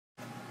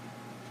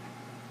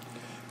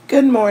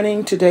Good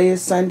morning. Today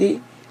is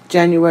Sunday,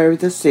 January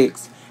the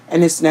 6th,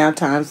 and it's now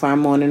time for our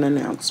morning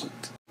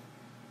announcement.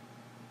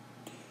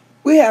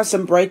 We have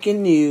some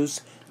breaking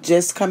news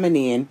just coming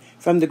in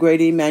from the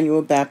Great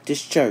Emmanuel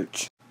Baptist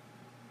Church.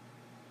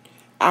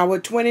 Our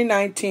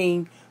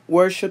 2019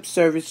 worship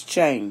service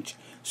change.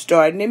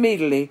 Starting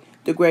immediately,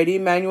 the Great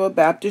Emmanuel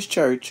Baptist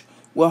Church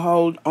will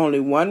hold only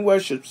one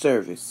worship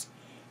service.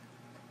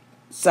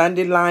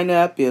 Sunday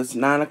lineup is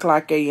 9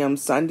 o'clock a.m.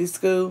 Sunday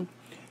school,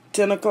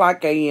 10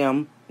 o'clock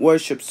a.m.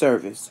 worship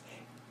service.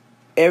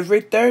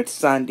 Every third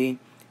Sunday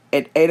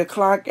at 8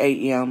 o'clock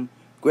a.m.,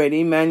 Great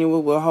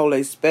Emmanuel will hold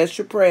a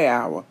special prayer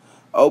hour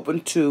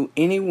open to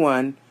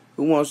anyone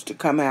who wants to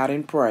come out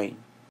and pray.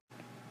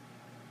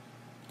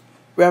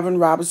 Reverend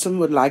Robinson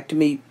would like to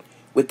meet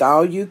with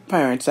all youth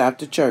parents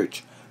after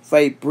church for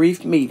a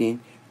brief meeting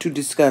to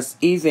discuss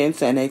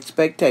events and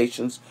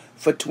expectations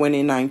for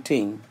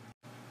 2019.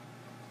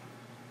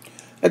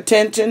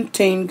 Attention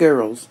teen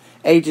girls,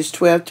 ages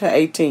 12 to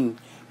 18.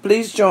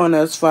 Please join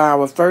us for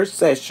our first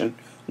session,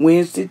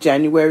 Wednesday,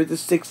 January the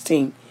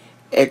 16th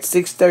at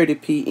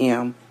 6:30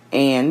 p.m.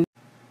 and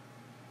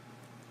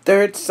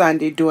third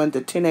Sunday during the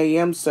 10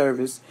 a.m.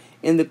 service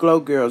in the Glow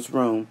Girls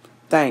room.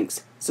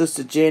 Thanks,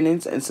 Sister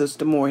Jennings and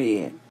Sister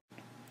Moorhead.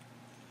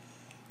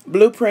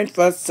 Blueprint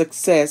for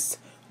Success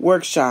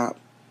workshop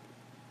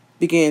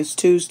begins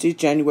Tuesday,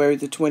 January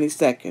the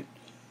 22nd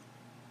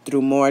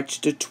through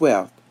March the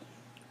 12th.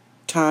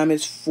 Time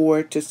is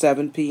 4 to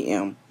 7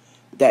 p.m.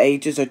 The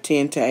ages are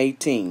 10 to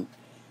 18.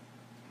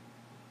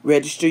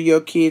 Register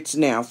your kids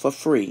now for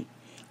free.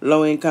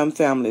 Low-income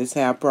families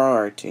have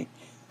priority.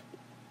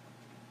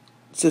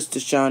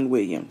 Sister Sean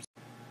Williams.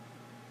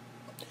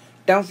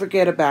 Don't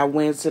forget about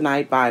Wednesday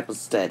night Bible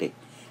study.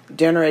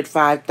 Dinner at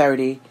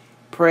 5:30,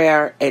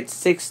 prayer at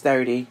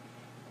 6:30,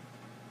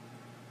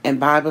 and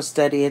Bible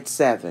study at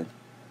 7.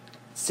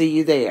 See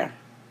you there.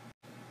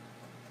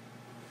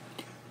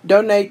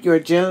 Donate your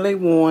gently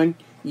worn,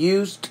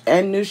 used,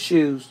 and new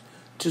shoes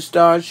to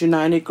Stars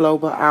United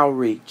Global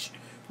Outreach.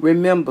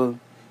 Remember,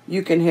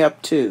 you can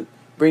help too.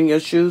 Bring your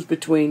shoes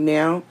between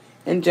now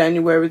and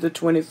January the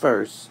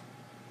 21st.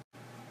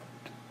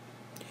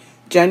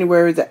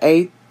 January the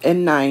 8th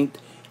and 9th,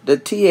 the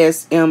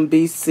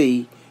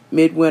TSMBC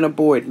Midwinter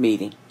Board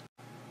Meeting.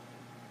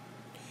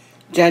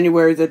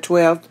 January the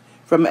 12th,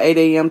 from 8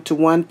 a.m. to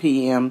 1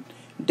 p.m.,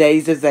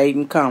 Days of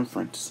Aiden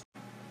Conference.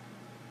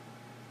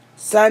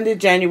 Sunday,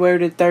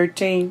 January the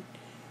 13th,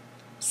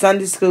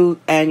 Sunday School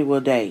Annual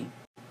Day.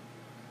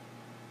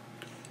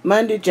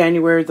 Monday,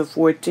 January the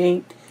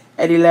 14th,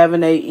 at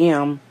 11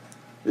 a.m.,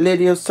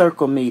 Lydia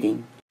Circle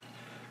Meeting.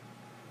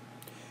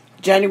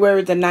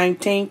 January the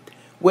 19th,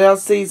 Well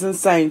Seasoned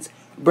Saints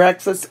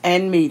Breakfast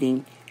and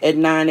Meeting at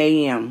 9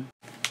 a.m.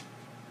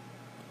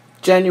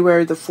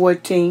 January the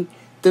 14th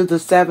through the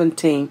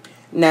 17th,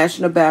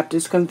 National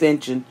Baptist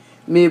Convention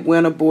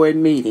Midwinter Board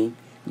Meeting,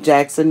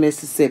 Jackson,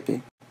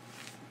 Mississippi.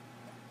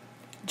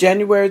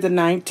 January the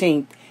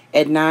 19th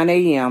at 9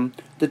 a.m.,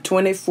 the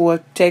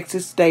 24th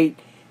Texas State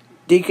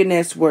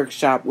Deaconess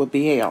Workshop will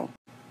be held.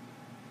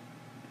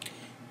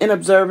 In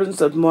observance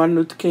of Martin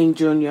Luther King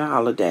Jr.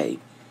 holiday,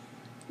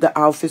 the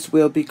office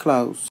will be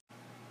closed.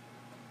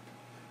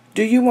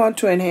 Do you want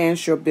to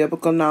enhance your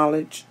biblical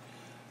knowledge?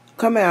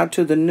 Come out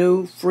to the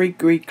new free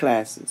Greek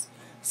classes.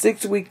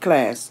 6-week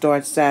class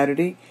starts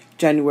Saturday,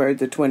 January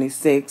the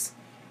 26th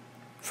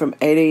from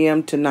 8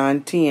 a.m. to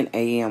 9:10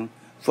 a.m.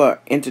 for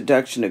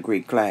Introduction to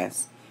Greek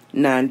class,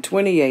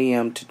 9:20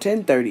 a.m. to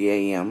 10:30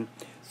 a.m.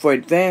 for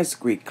Advanced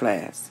Greek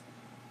class.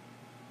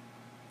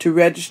 To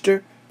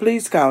register,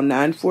 please call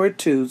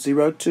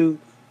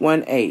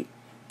 942-0218.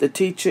 The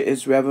teacher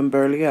is Reverend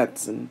Burley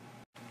Hudson.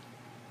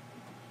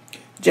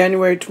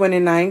 January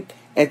 29th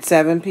at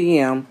 7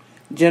 p.m.,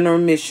 General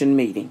Mission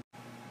Meeting.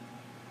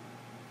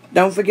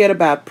 Don't forget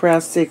about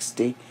Prayer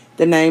 60.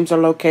 The names are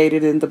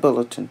located in the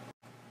bulletin.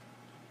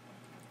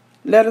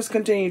 Let us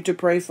continue to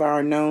pray for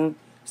our known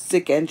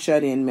sick and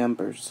shut-in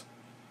members.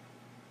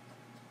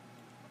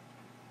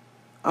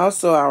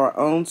 Also, our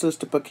own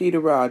Sister Paquita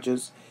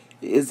Rogers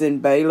is in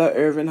Baylor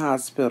Irving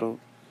Hospital,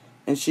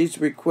 and she's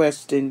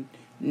requesting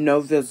no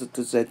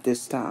visitors at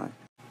this time.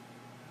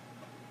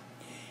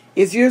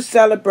 If you're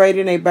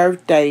celebrating a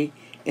birthday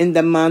in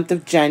the month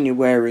of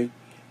January,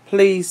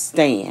 please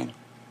stand.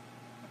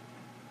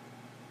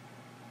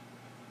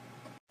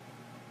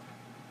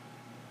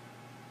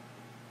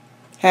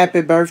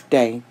 Happy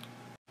birthday.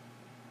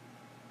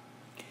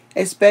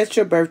 A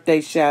special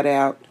birthday shout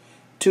out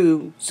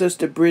to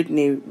Sister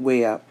Brittany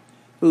Webb,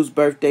 whose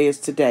birthday is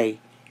today.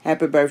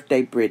 Happy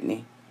birthday,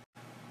 Brittany.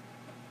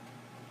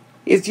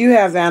 If you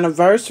have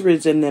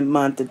anniversaries in the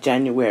month of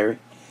January,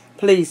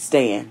 please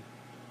stand.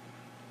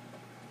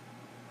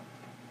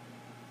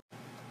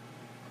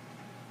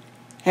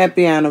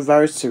 Happy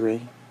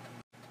anniversary.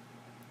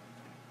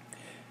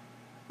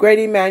 Great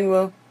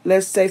Emmanuel,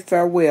 let's say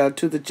farewell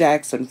to the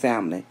Jackson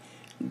family,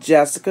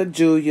 Jessica,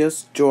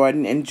 Julius,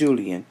 Jordan, and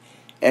Julian,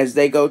 as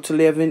they go to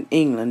live in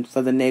England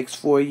for the next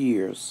 4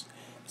 years.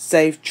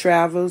 Safe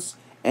travels,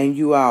 and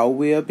you all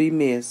will be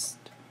missed.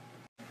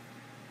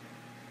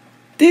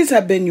 These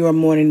have been your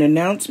morning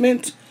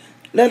announcements.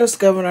 Let us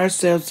govern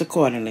ourselves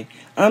accordingly.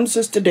 I'm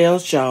Sister Dale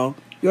Shaw,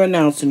 your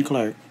announcing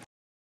clerk.